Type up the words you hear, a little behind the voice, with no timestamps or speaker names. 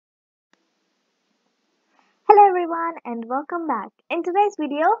everyone and welcome back. In today's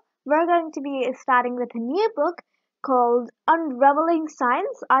video, we're going to be starting with a new book called Unraveling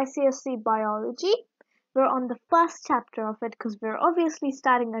Science, ICSE Biology. We're on the first chapter of it because we're obviously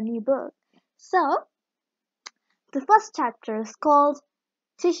starting a new book. So, the first chapter is called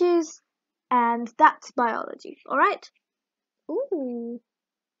Tissues and that's Biology, alright? Ooh,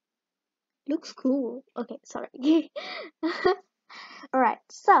 looks cool. Okay, sorry. Alright,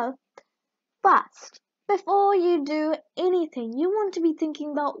 so, first, before you do anything, you want to be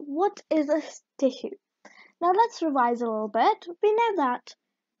thinking about what is a tissue. Now let's revise a little bit. We know that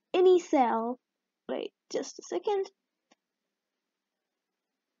any cell, wait just a second,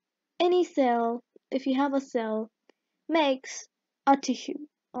 any cell, if you have a cell, makes a tissue,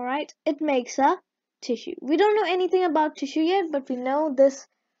 alright? It makes a tissue. We don't know anything about tissue yet, but we know this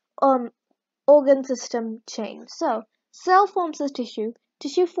organ system chain. So, cell forms a tissue,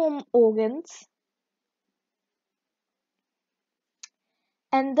 tissue form organs,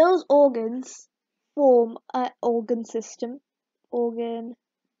 and those organs form an organ system,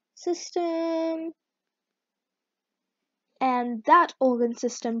 and that organ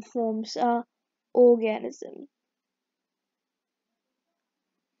system forms a organism.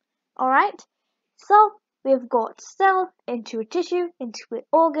 Alright, so we've got cell into a tissue, into an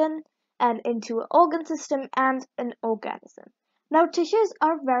organ, and into an organ system and an organism. Now tissues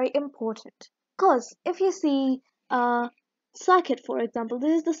are very important because if you see circuit, for example,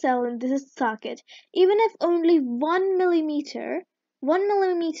 this is the cell and this is the circuit. Even if only 1 millimeter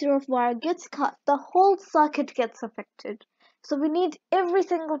of wire gets cut, the whole circuit gets affected. So we need every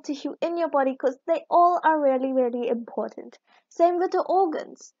single tissue in your body because they all are really, really important. Same with the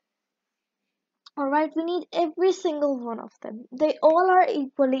organs. Alright, we need every single one of them. They all are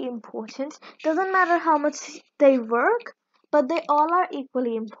equally important. Doesn't matter how much they work, but they all are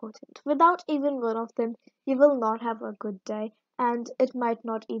equally important. Without even one of them, you will not have a good day, and it might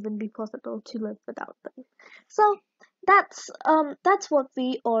not even be possible to live without them. So that's what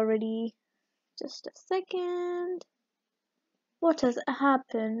we already. Just a second. What has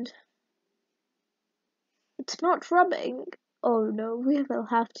happened? It's not rubbing. Oh no, we will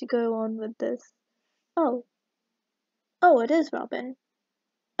have to go on with this. Oh, it is rubbing.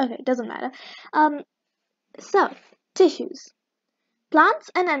 Okay, doesn't matter. So tissues.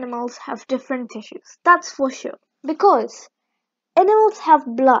 Plants and animals have different tissues, that's for sure. Because animals have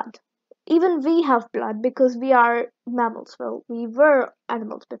blood. Even we have blood because we are mammals. Well, we were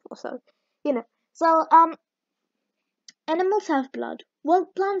animals before, so you know. So animals have blood. Well,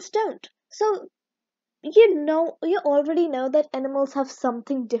 plants don't. So you already know that animals have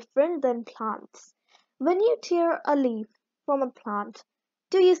something different than plants. When you tear a leaf from a plant,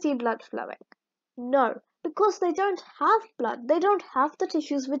 do you see blood flowing? No, because they don't have blood. They don't have the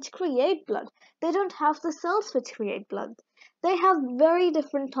tissues which create blood. They don't have the cells which create blood. They have very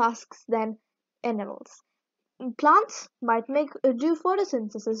different tasks than animals. Plants might do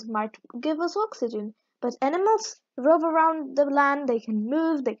photosynthesis, might give us oxygen, but animals rove around the land. They can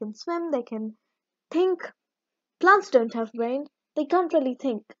move, they can swim, they can think. Plants don't have brain. They can't really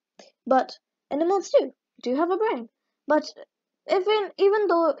think, but animals do have a brain. But even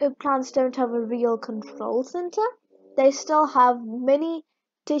though plants don't have a real control center, they still have many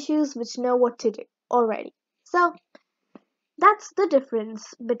tissues which know what to do already. So that's the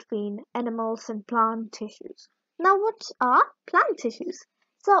difference between animals and plant tissues. Now what are plant tissues?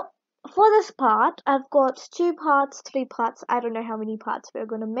 So for this part, I've got 2 parts, 3 parts, I don't know how many parts we're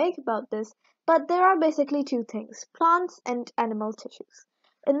going to make about this, but there are basically 2 things, plants and animal tissues.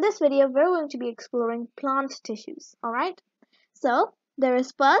 In this video, we're going to be exploring plant tissues, alright? So, there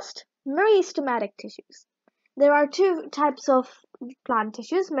is first, meristematic tissues. There are 2 types of plant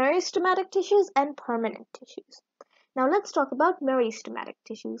tissues, meristematic tissues and permanent tissues. Now let's talk about meristematic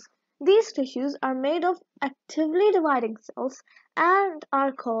tissues. These tissues are made of actively dividing cells and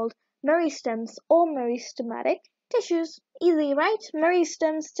are called meristems or meristematic tissues. Easy, right?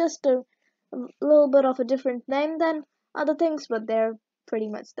 Meristems, just a little bit of a different name than other things, but they're pretty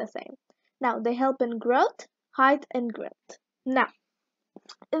much the same. Now, they help in growth, height, and girth. Now,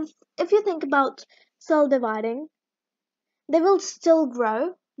 if you think about cell dividing, they will still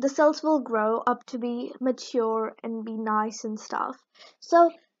grow. The cells will grow up to be mature and be nice and stuff.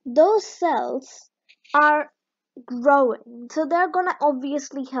 So those cells are growing. So they're gonna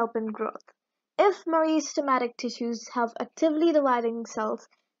obviously help in growth. If meristematic tissues have actively dividing cells,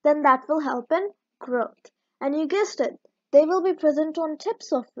 then that will help in growth. And you guessed it, they will be present on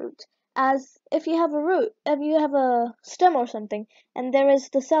tips of root. As if you have a root, if you have a stem or something, and there is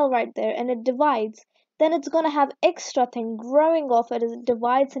the cell right there, and it divides, then it's going to have extra thing growing off it as it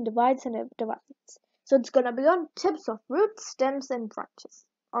divides and divides and it divides. So it's going to be on tips of roots, stems, and branches.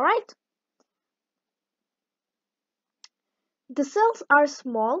 Alright? The cells are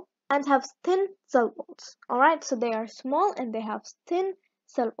small and have thin cell walls. Alright, so they are small and they have thin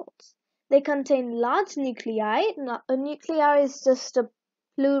cell walls. They contain large nuclei. A nuclei is just a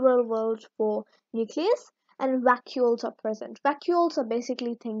plural word for nucleus, and vacuoles are present. Vacuoles are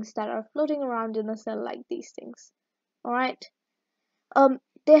basically things that are floating around in a cell like these things. Alright.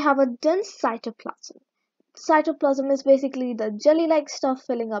 They have a dense cytoplasm. Cytoplasm is basically the jelly-like stuff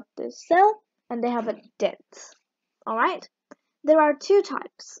filling up the cell, and they have a dense. Alright. There are two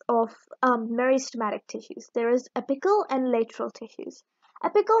types of meristematic tissues. There is apical and lateral tissues.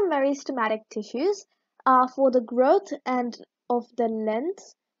 Apical meristematic tissues are for the growth and of the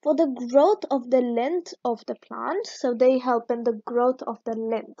length, for the growth of the length of the plant. So they help in the growth of the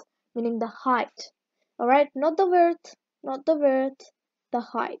length, meaning the height. Alright, not the width, the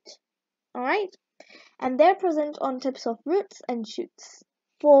height. Alright, and they're present on tips of roots and shoots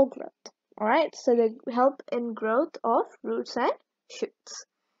for growth. Alright, so they help in growth of roots and shoots.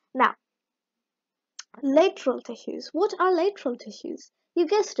 Now, lateral tissues. What are lateral tissues? You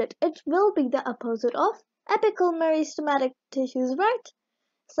guessed it, it will be the opposite of apical meristematic tissues, right?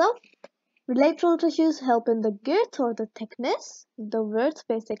 So, lateral tissues help in the girth or the thickness, the width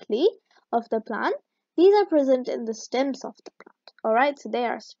basically, of the plant. These are present in the stems of the plant. Alright, so they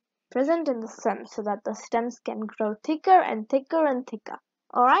are present in the stems so that the stems can grow thicker and thicker and thicker.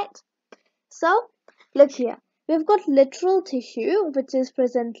 Alright? So, look here. We've got lateral tissue, which is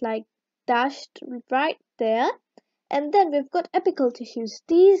present like dashed right there. And then we've got apical tissues.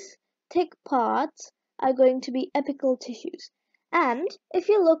 These thick parts are going to be apical tissues. And if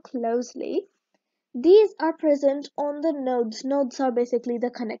you look closely, these are present on the nodes. Nodes are basically the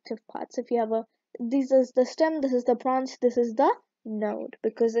connective parts. If you have this is the stem, this is the branch, this is the node,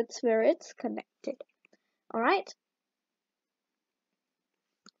 because it's where it's connected. Alright?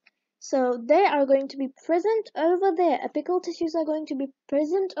 So they are going to be present over there. Apical tissues are going to be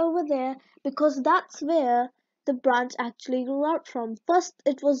present over there because that's where the branch actually grew out from. First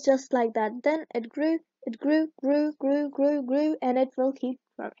it was just like that. Then it grew, grew, and it will keep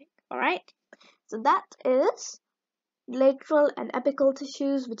growing. Alright? So that is lateral and apical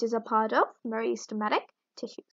tissues, which is a part of meristematic tissues.